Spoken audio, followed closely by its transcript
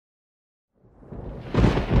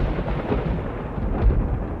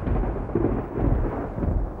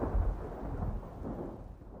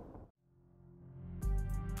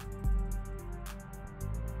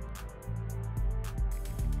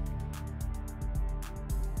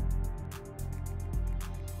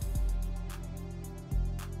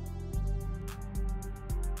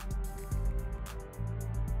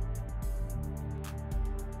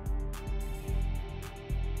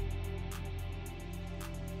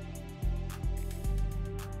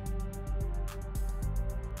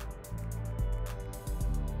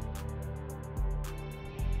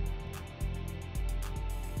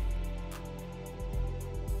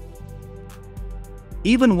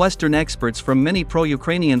Even Western experts from many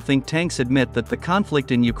pro-Ukrainian think tanks admit that the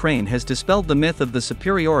conflict in Ukraine has dispelled the myth of the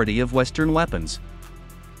superiority of Western weapons.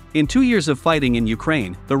 In 2 years of fighting in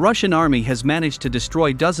Ukraine, the Russian army has managed to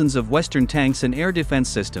destroy dozens of Western tanks and air defense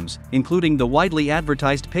systems, including the widely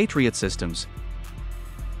advertised Patriot systems.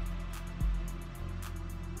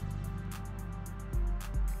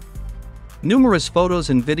 Numerous photos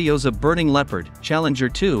and videos of burning Leopard, Challenger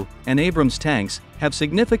 2, and Abrams tanks have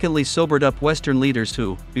significantly sobered up Western leaders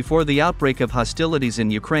who, before the outbreak of hostilities in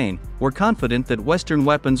Ukraine, were confident that Western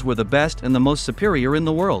weapons were the best and the most superior in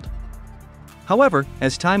the world. However,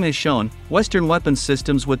 as time has shown, Western weapons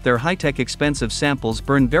systems with their high-tech expensive samples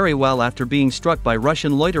burn very well after being struck by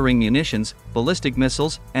Russian loitering munitions, ballistic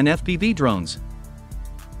missiles, and FPV drones.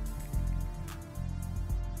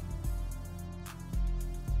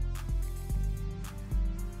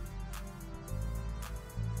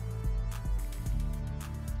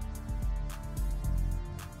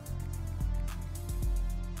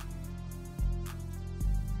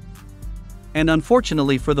 And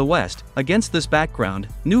unfortunately for the West, against this background,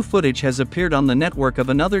 new footage has appeared on the network of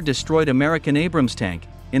another destroyed American Abrams tank,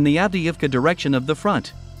 in the Avdiivka direction of the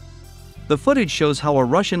front. The footage shows how a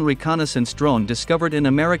Russian reconnaissance drone discovered an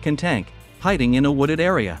American tank, hiding in a wooded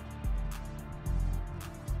area.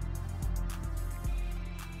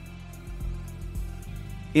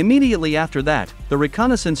 Immediately after that, the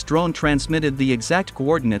reconnaissance drone transmitted the exact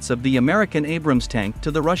coordinates of the American Abrams tank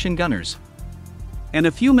to the Russian gunners. And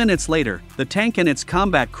a few minutes later, the tank and its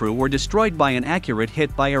combat crew were destroyed by an accurate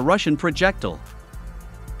hit by a Russian projectile.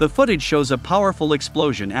 The footage shows a powerful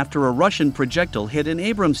explosion after a Russian projectile hit an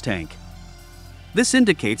Abrams tank. This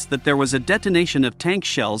indicates that there was a detonation of tank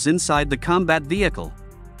shells inside the combat vehicle.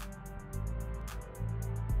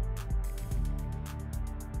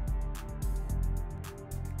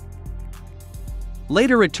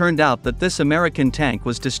 Later it turned out that this American tank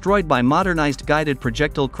was destroyed by modernized guided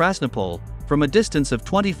projectile Krasnopol, from a distance of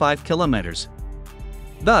 25 kilometers.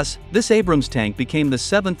 Thus, this Abrams tank became the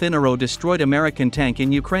 7th in a row destroyed American tank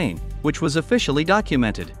in Ukraine, which was officially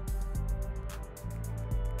documented.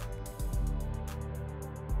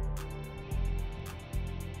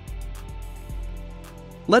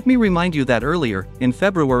 Let me remind you that earlier, in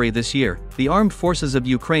February this year, the armed forces of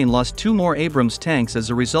Ukraine lost 2 more Abrams tanks as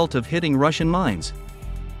a result of hitting Russian mines.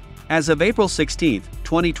 As of April 16,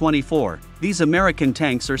 2024, these American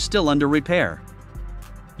tanks are still under repair.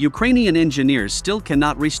 Ukrainian engineers still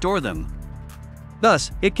cannot restore them.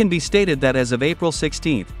 Thus, it can be stated that as of April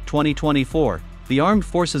 16, 2024, the armed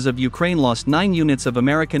forces of Ukraine lost 9 units of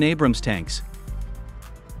American Abrams tanks.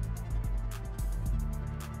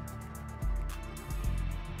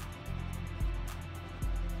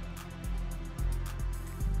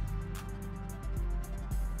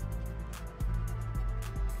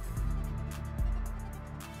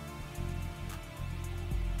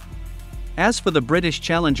 As for the British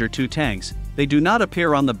Challenger 2 tanks, they do not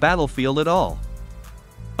appear on the battlefield at all.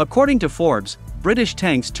 According to Forbes, British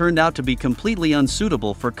tanks turned out to be completely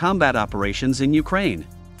unsuitable for combat operations in Ukraine.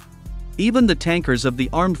 Even the tankers of the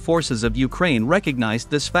armed forces of Ukraine recognized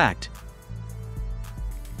this fact.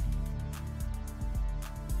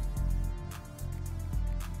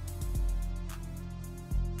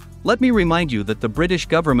 Let me remind you that the British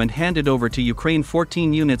government handed over to Ukraine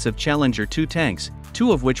 14 units of Challenger 2 tanks,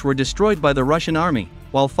 2 of which were destroyed by the Russian army,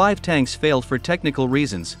 while 5 tanks failed for technical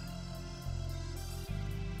reasons.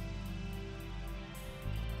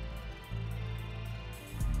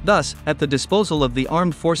 Thus, at the disposal of the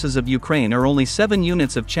armed forces of Ukraine are only 7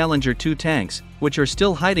 units of Challenger 2 tanks, which are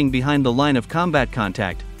still hiding behind the line of combat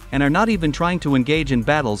contact, and are not even trying to engage in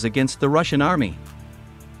battles against the Russian army.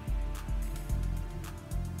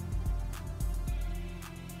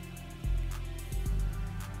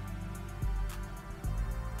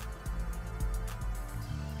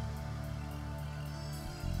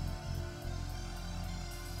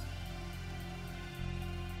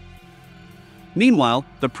 Meanwhile,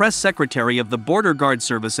 the press secretary of the Border Guard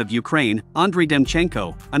Service of Ukraine, Andriy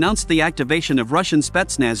Demchenko, announced the activation of Russian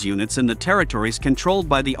Spetsnaz units in the territories controlled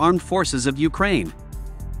by the armed forces of Ukraine.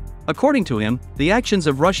 According to him, the actions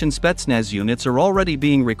of Russian Spetsnaz units are already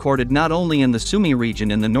being recorded not only in the Sumy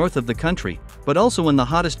region in the north of the country, but also in the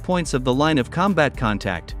hottest points of the line of combat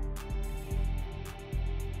contact.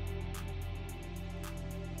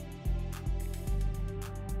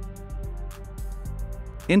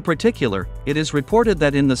 In particular, it is reported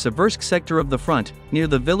that in the Seversk sector of the front, near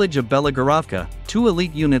the village of Belagorovka, 2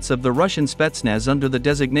 elite units of the Russian Spetsnaz under the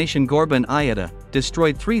designation GORB AYIDA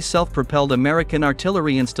destroyed 3 self-propelled American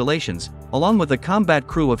artillery installations, along with a combat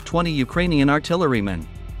crew of 20 Ukrainian artillerymen.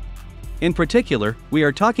 In particular, we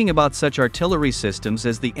are talking about such artillery systems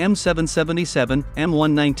as the M777,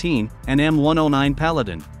 M119, and M109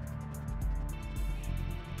 Paladin.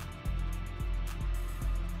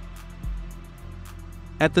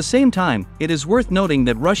 At the same time, it is worth noting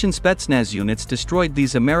that Russian Spetsnaz units destroyed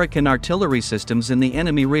these American artillery systems in the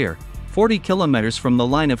enemy rear, 40 kilometers from the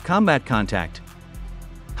line of combat contact.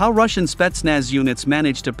 How Russian Spetsnaz units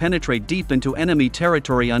managed to penetrate deep into enemy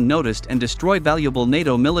territory unnoticed and destroy valuable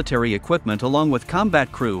NATO military equipment along with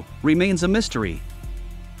combat crew remains a mystery.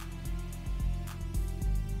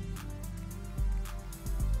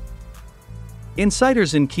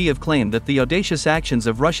 Insiders in Kiev claim that the audacious actions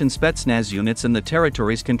of Russian Spetsnaz units in the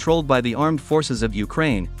territories controlled by the armed forces of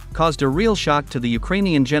Ukraine caused a real shock to the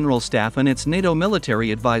Ukrainian General Staff and its NATO military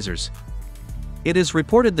advisors. It is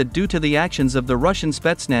reported that due to the actions of the Russian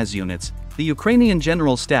Spetsnaz units, the Ukrainian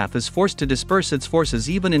General Staff is forced to disperse its forces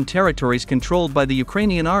even in territories controlled by the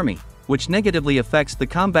Ukrainian army, which negatively affects the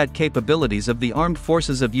combat capabilities of the armed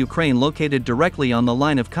forces of Ukraine located directly on the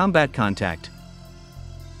line of combat contact.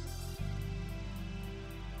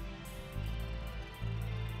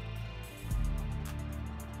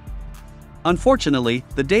 Unfortunately,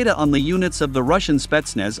 the data on the units of the Russian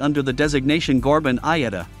Spetsnaz under the designation GORB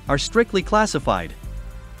AYIDA are strictly classified.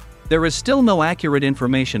 There is still no accurate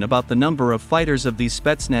information about the number of fighters of these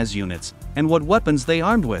Spetsnaz units and what weapons they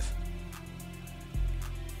armed with.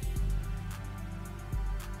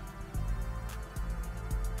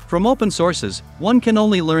 From open sources, one can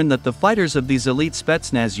only learn that the fighters of these elite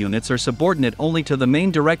Spetsnaz units are subordinate only to the main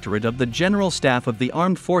directorate of the General Staff of the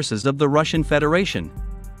Armed Forces of the Russian Federation.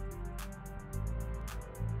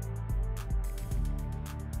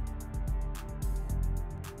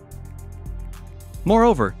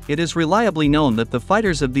 Moreover, it is reliably known that the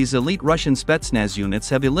fighters of these elite Russian Spetsnaz units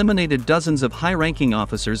have eliminated dozens of high-ranking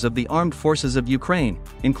officers of the armed forces of Ukraine,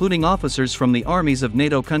 including officers from the armies of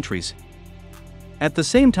NATO countries. At the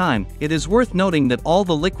same time, it is worth noting that all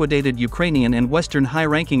the liquidated Ukrainian and Western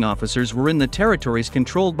high-ranking officers were in the territories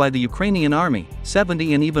controlled by the Ukrainian army,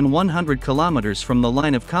 70 and even 100 kilometers from the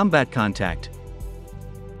line of combat contact.